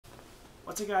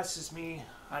What's up, guys? This is me,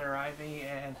 Hunter Ivy,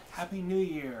 and Happy New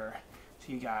Year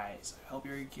to you guys. I hope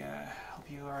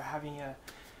you are having a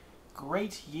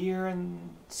great year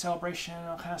and celebration and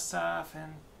all kind of stuff,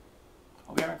 and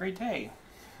hope you're having a great day.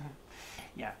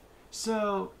 Yeah.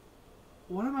 So,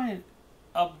 what are my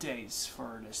updates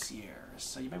for this year?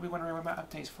 So you may be wondering what my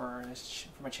updates for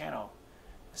my channel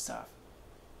and stuff.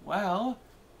 Well,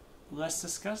 let's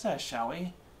discuss that, shall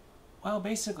we? Well,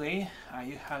 basically,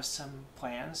 I have some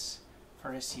plans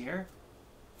for this year.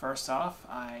 First off,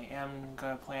 I am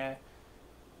going to plan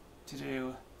to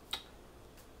do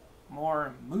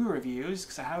more movie reviews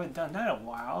because I haven't done that in a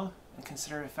while. And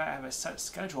considering the fact I have a set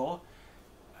schedule,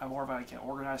 I have more of like an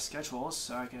organized schedule,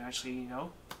 so I can actually,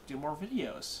 do more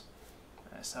videos.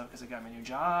 So because I got my new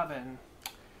job and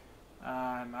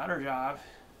my other job,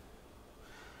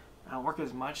 I don't work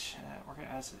as much,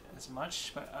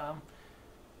 but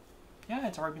yeah,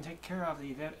 it's already been taken care of.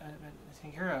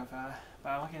 But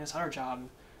I'm looking at this other job.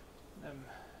 I'm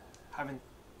having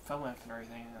fun with and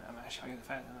everything. And I'm actually liking the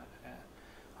fact that I'm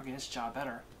liking this job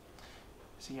better.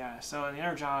 So yeah, so in the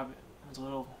other job, it was a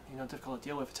little difficult to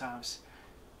deal with at times.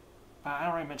 But I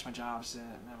don't really mention my jobs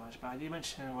that much. But I do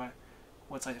mention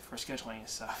what's like for scheduling and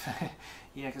stuff.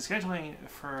 Yeah, because scheduling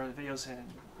for the videos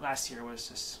last year was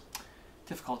just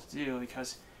difficult to do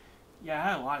because. Yeah, I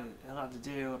had a lot to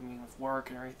do. I mean, with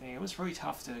work and everything, it was really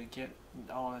tough to get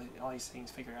all these things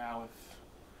figured out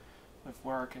with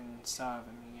work and stuff.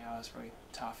 I mean, yeah, it was really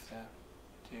tough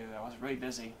to do. I was really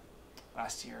busy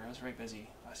last year. I was very busy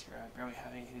last year. I barely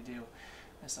had anything to do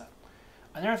and stuff.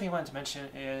 Another thing I wanted to mention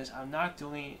is I'm not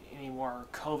doing any more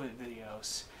COVID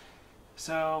videos.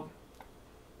 So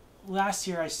last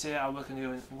year I said I was going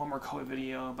to do one more COVID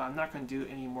video, but I'm not going to do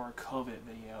any more COVID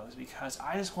videos because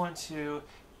I just want to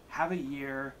have a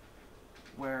year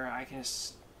where I can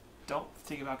just don't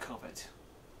think about COVID.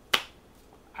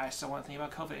 I just don't want to think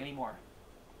about COVID anymore.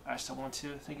 I just don't want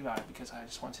to think about it because I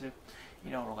just want to,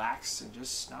 relax and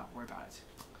just not worry about it.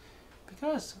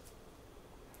 Because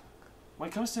when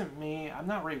it comes to me, I'm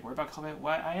not really worried about COVID.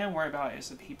 What I am worried about is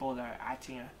the people that are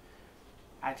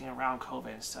acting around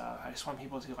COVID and stuff. I just want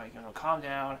people to calm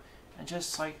down and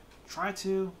just try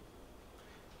to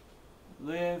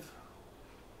live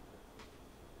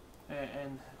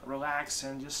and relax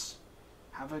and just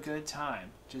have a good time.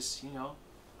 Just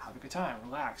have a good time,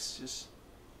 relax. Just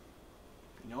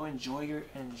enjoy your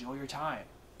time.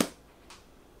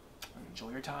 Enjoy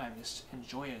your time. Just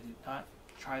enjoy it. Do not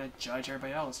try to judge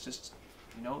everybody else. Just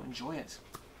enjoy it.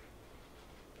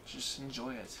 Just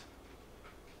enjoy it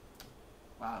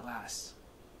while it lasts.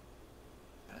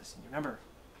 Because remember,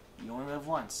 you only live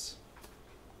once.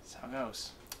 That's how it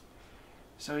goes.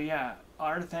 So yeah,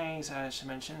 other things I should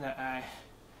mention that I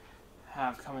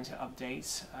have come into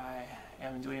updates. I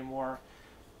am doing more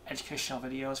educational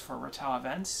videos for Rotelle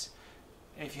events.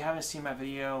 If you haven't seen my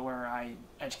video where I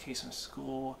educate a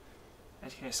school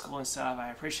and stuff, I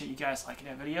appreciate you guys liking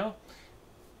that video.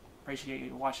 Appreciate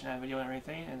you watching that video and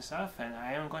everything and stuff. And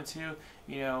I am going to,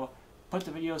 put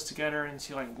the videos together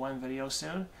into one video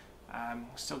soon. I'm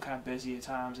still kind of busy at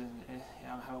times, and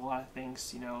I have a lot of things,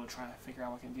 trying to figure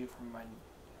out what I can do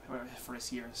for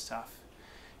this year and stuff.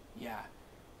 Yeah.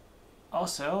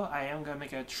 Also, I am going to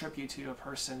make a tribute to a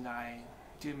person that I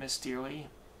do miss dearly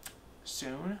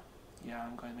soon. Yeah,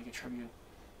 I'm going to make a tribute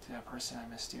to that person I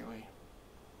miss dearly.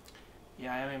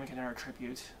 Yeah, I am going to make another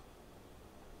tribute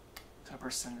to a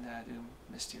person that I do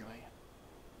miss dearly.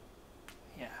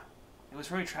 Yeah. It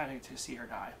was really tragic to see her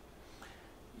die.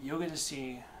 You'll get to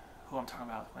see who I'm talking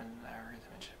about when I get to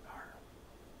mention about her.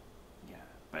 Yeah.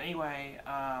 But anyway,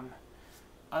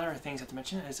 other things I have to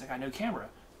mention is I got a new camera.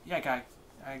 Yeah,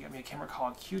 I got me a camera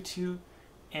called Q2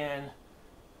 and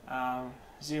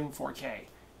Zoom 4K.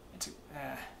 It's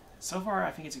so far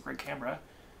I think it's a great camera,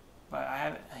 but I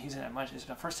haven't used it that much. It's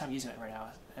the first time using it right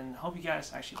now, and I hope you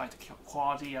guys actually like the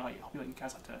quality. I hope you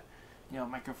guys like the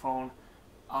microphone,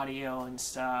 audio and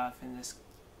stuff in this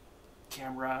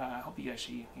camera. I hope you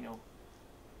actually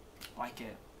like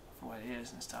it for what it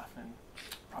is and stuff, and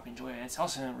probably enjoy it. It's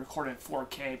also recorded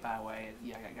 4K, by the way.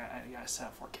 Yeah, I got it set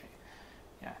up 4K.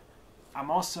 Yeah, I'm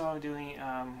also doing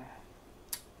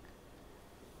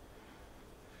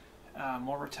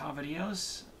more Rotelle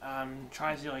videos.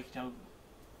 Trying to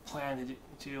plan to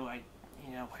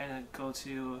go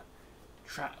to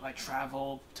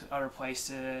travel to other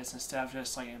places instead of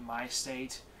just in my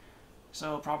state.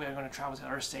 So probably I'm going to travel to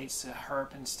other states to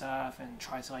herp and stuff and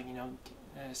try to see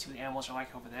what the animals are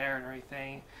like over there and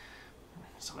everything.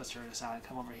 So let's try to decide to decide to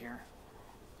come over here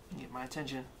and get my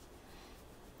attention.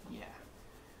 Yeah.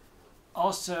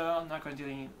 Also, I'm not going to do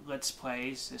any Let's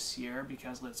Plays this year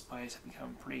because Let's Plays have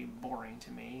become pretty boring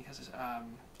to me. Because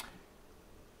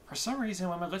for some reason,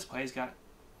 one of my Let's Plays got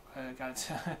a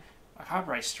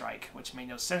copyright strike, which made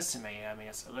no sense to me. I mean,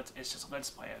 it's just a Let's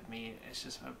Play of me. It's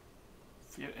just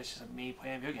me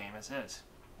playing a video game. That's it.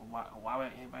 Why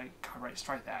would anybody copyright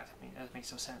strike that? I mean, that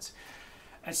makes no sense.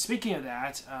 And speaking of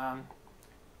that, I'm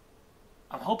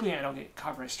hoping I don't get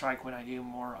copyright strike when I do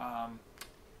more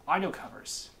audio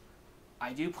covers.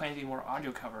 I do plan to do more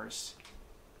audio covers,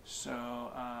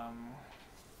 so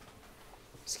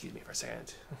excuse me for a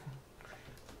second.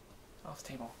 Off the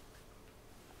table.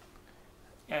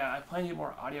 Yeah, I plan to do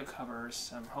more audio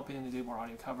covers. I'm hoping to do more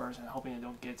audio covers, and hoping I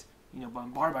don't get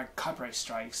bombarded by copyright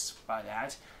strikes by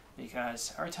that,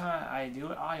 because every time I do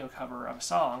an audio cover of a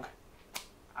song,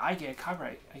 I get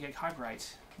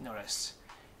copyright notice,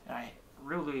 and I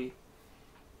really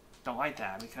don't like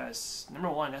that, because number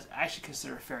one, that's actually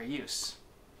considered fair use.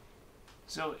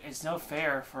 So it's no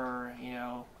fair for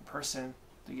a person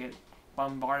to get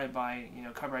bombarded by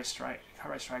copyright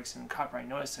strikes and copyright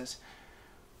notices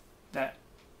that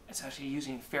it's actually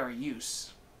using fair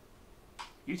use.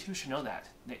 YouTube should know that.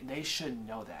 They should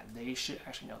know that. They should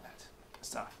actually know that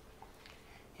stuff.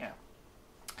 Yeah.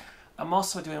 I'm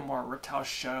also doing more Riptile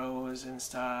shows and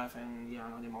stuff, and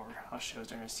I'm gonna do more Riptile shows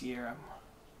during this year.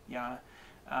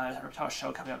 Riptile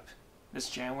show coming up this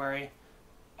January,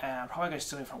 and I'm probably gonna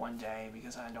do it for one day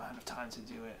because I don't have enough time to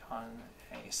do it on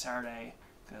a Saturday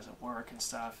because of work and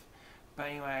stuff. But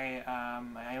anyway, I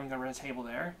am gonna rent a table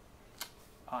there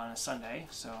on a Sunday,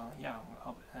 so yeah,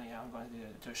 I'm going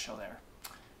to do a show there.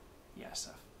 Yeah,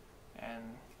 stuff, and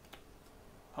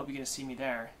hope you get to see me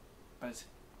there. But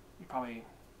you probably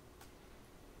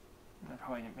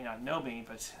may not know me,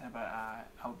 but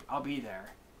I'll be there,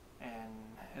 and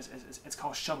it's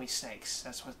called Show Me Snakes.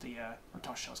 That's what the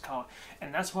Riptile show is called,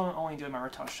 and that's what I'm only doing my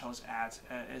Riptile shows at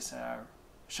is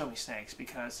Show Me Snakes,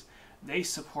 because they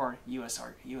support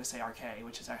USARK,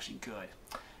 which is actually good.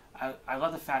 I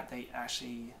love the fact they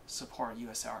actually support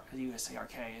USARK,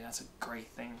 and that's a great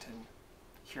thing to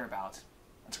hear about.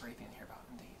 That's a great thing to hear about,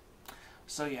 indeed.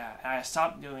 So yeah, I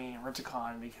stopped doing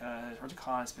Ripticon because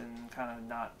Ripticon's been kind of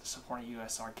not supporting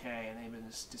USRK, and they've been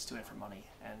just doing it for money,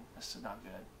 and this is not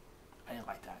good. I didn't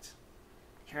like that.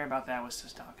 Hearing about that was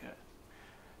just not good.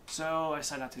 So I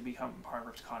decided not to become part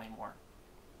of Ripticon anymore.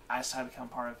 I decided to become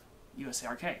part of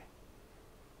USARK.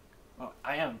 Well,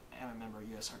 I am a member of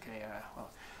USRK.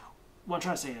 Well, what I'm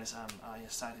trying to say is I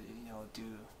decided to do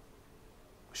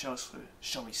shows for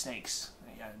Show Me Snakes.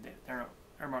 Yeah,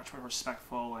 they're much more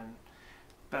respectful and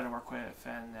better to work with,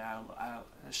 and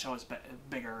the show is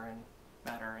bigger and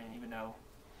better. And even though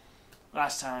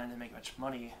last time I didn't make much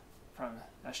money from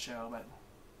that show, but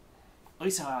at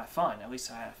least I had fun. At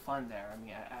least I had fun there. I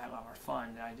mean, I had a lot more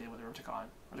fun than I did with the Ripticon.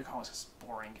 Ripticon was just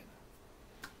boring,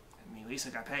 and I mean, at least I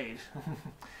got paid.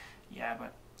 Yeah,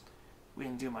 but we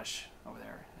didn't do much over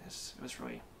there. It was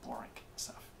really boring and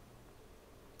stuff.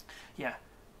 Yeah,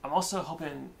 I'm also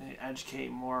hoping to educate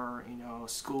more,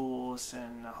 schools,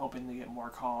 and hoping to get more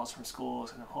calls from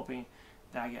schools, and I'm hoping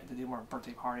that I get to do more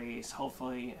birthday parties.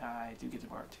 Hopefully, I do get to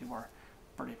do more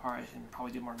birthday parties and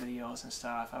probably do more videos and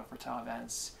stuff of Riptile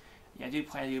events. Yeah, I do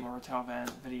plan to do more Riptile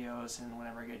event videos, and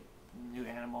whenever I get new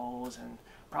animals, and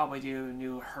probably do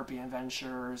new herpy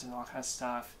adventures and all kind of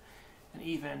stuff, and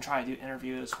even try to do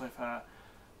interviews with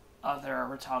other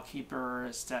Riptile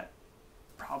keepers that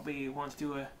probably want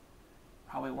to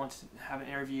have an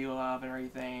interview of and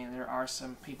everything. There are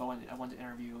some people I want to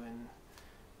interview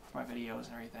for my videos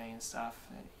and everything and stuff,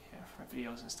 for my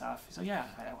videos and stuff. So yeah,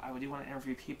 I do want to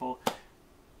interview people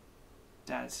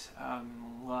that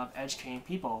love educating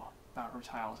people about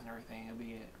reptiles and everything. It'll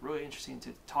be really interesting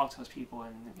to talk to those people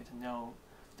and get to know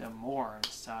them more and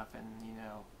stuff, and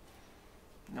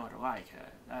know what they're like.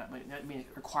 I mean, it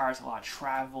requires a lot of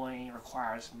traveling, it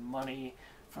requires money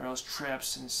for those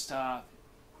trips and stuff.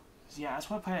 So yeah, that's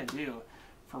what I plan to do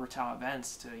for Riptile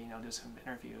events, to do some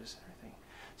interviews and everything.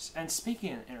 And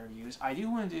speaking of interviews, I do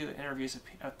want to do interviews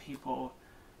of people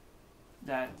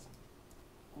that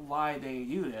why they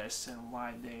do this and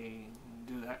why they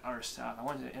do that other stuff. I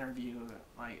wanted to interview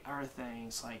like other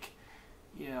things, like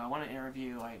I want to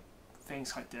interview like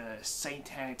things like the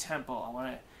Satanic Temple. I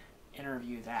want to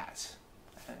interview that.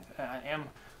 I am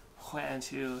planning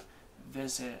to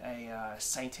visit a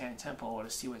Satanic Temple to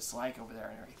see what it's like over there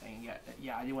and everything.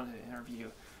 Yeah, I do want to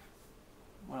interview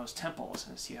one of those temples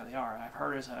and see how they are. I've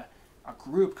heard there's a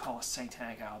group called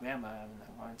Satanic Alabama, and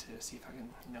I wanted to see if I can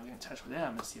get in touch with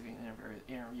them and see if I can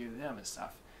interview them and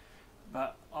stuff.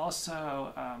 But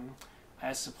also, I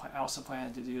also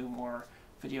plan to do more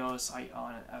videos like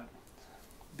on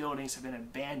buildings have been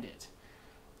abandoned.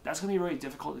 That's going to be really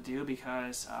difficult to do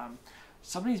because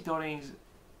some of these buildings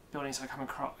I come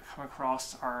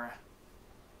across are,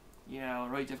 you know,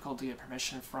 really difficult to get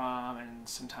permission from, and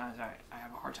sometimes I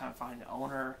have a hard time finding the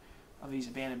owner of these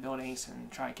abandoned buildings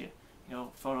and try to get, you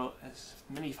know, as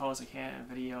many photos as I can and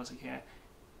videos as I can.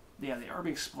 Yeah, the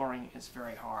urban exploring is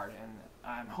very hard, and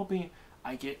I'm hoping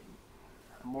I get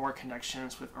more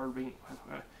connections with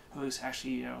who's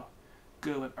actually, you know,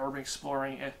 good with urban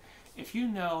exploring. If you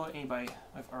know anybody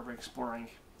with urban exploring,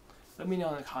 let me know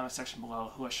in the comment section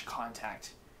below who I should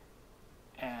contact,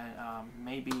 and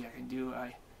maybe I can do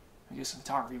some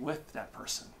photography with that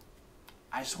person.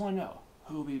 I just want to know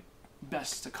who would be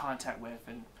best to contact with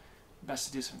and best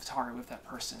to do some photography with that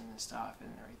person and stuff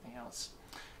and everything else,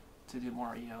 to do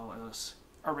more, you know, those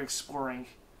urban exploring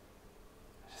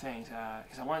things,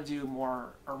 because I want to do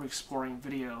more urban exploring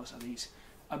videos of these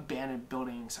abandoned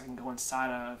buildings I can go inside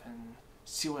of and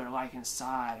see what they're like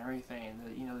inside and everything.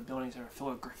 You know, the buildings are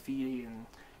filled with graffiti and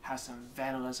have some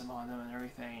vandalism on them and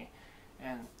everything,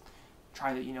 and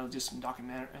try to, you know, do some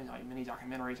mini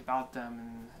documentaries about them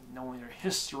and knowing their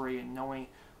history and knowing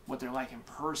what they're like in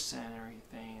person and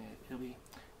everything. It'll be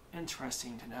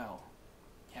interesting to know.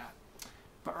 Yeah,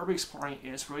 but urban exploring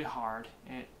is really hard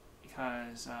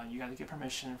because you got to get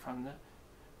permission from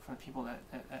the people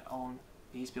that own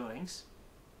these buildings.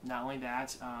 Not only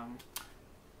that,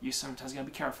 you sometimes gotta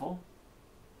be careful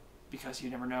because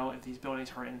you never know if these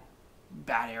buildings are in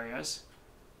bad areas.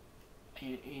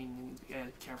 You gotta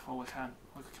be careful what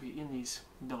could be in these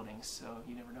buildings, so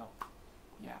you never know.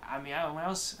 Yeah, I mean, when I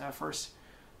was first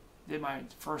did my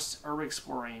first urban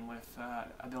exploring with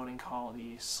a building called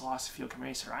the Sloss Field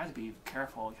Community Center, I had to be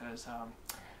careful because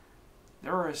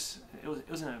it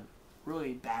was in a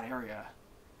really bad area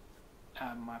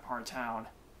in my part of town,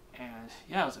 and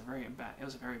yeah, it was a very bad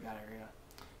area.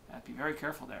 I had to be very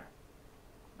careful there,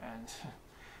 and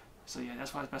so yeah,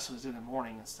 that's why it's best to do in the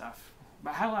morning and stuff.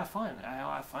 But I had a lot of fun.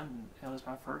 It was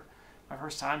my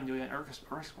first time doing urban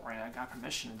exploring. I got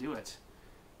permission to do it.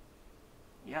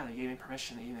 Yeah, they gave me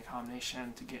permission, they gave me the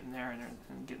combination to get in there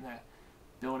and get in that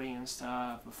building and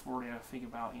stuff before they think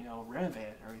about, you know, renovate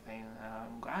it and everything.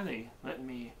 I'm glad they let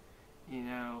me, you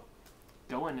know,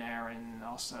 go in there and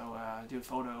also do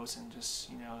photos and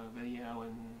just, you know, video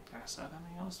and kind of stuff. I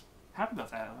mean, I was happy about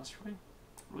that. I was really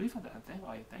relieved with that.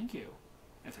 Thank you.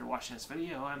 If they're watching this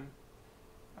video, I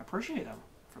appreciate them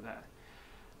for that.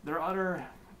 There are other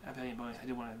abandoned buildings I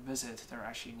do want to visit that are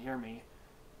actually near me,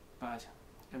 but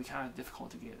it'll be kind of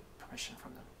difficult to get permission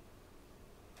from them.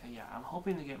 And yeah, I'm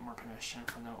hoping to get more permission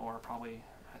from them, or probably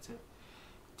have to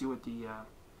do it the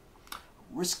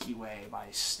risky way by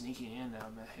sneaking in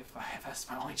them if that's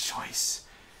my only choice.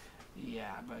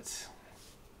 Yeah, but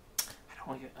I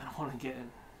don't want to get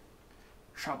in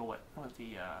trouble with the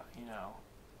you know,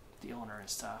 the owner and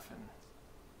stuff, and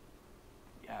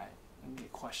yeah, and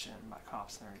get questioned by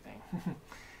cops and everything.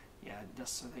 Yeah,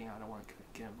 that's the thing I don't want to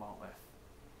get involved with.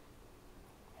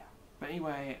 Yeah, but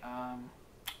anyway,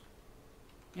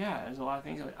 yeah, there's a lot of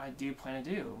things that I do plan to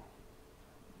do.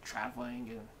 Traveling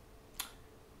and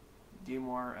do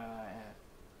more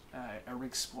urban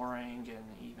exploring, and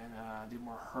even do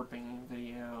more herping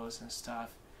videos and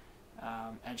stuff.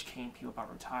 Educating people about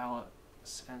reptiles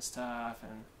and stuff,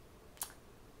 and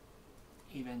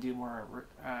even do more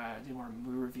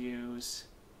movie reviews,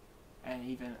 and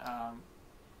even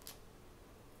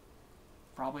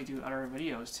probably do other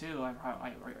videos too. I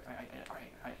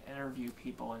interview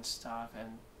people and stuff,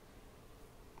 and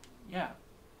yeah.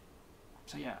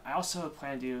 So yeah, I also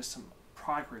plan to do some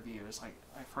product reviews. Like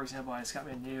for example, I just got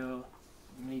my new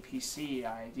mini PC.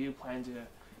 I do plan to,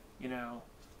 you know,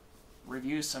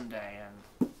 review someday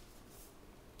and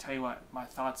tell you what my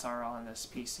thoughts are on this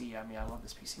PC. I mean, I love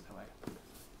this PC by the way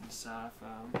and stuff.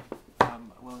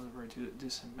 We'll do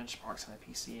some benchmarks on the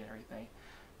PC and everything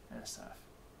and stuff.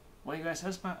 Well, you guys,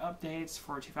 that's my updates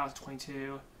for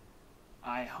 2022.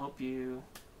 I hope you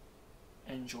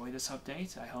enjoy this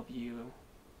update. I hope you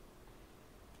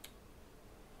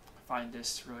find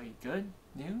this really good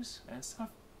news and stuff.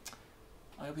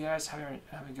 I hope you guys have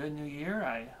a good new year.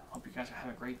 I hope you guys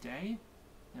have a great day.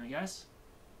 You know, guys,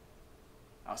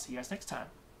 I'll see you guys next time.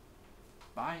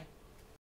 Bye.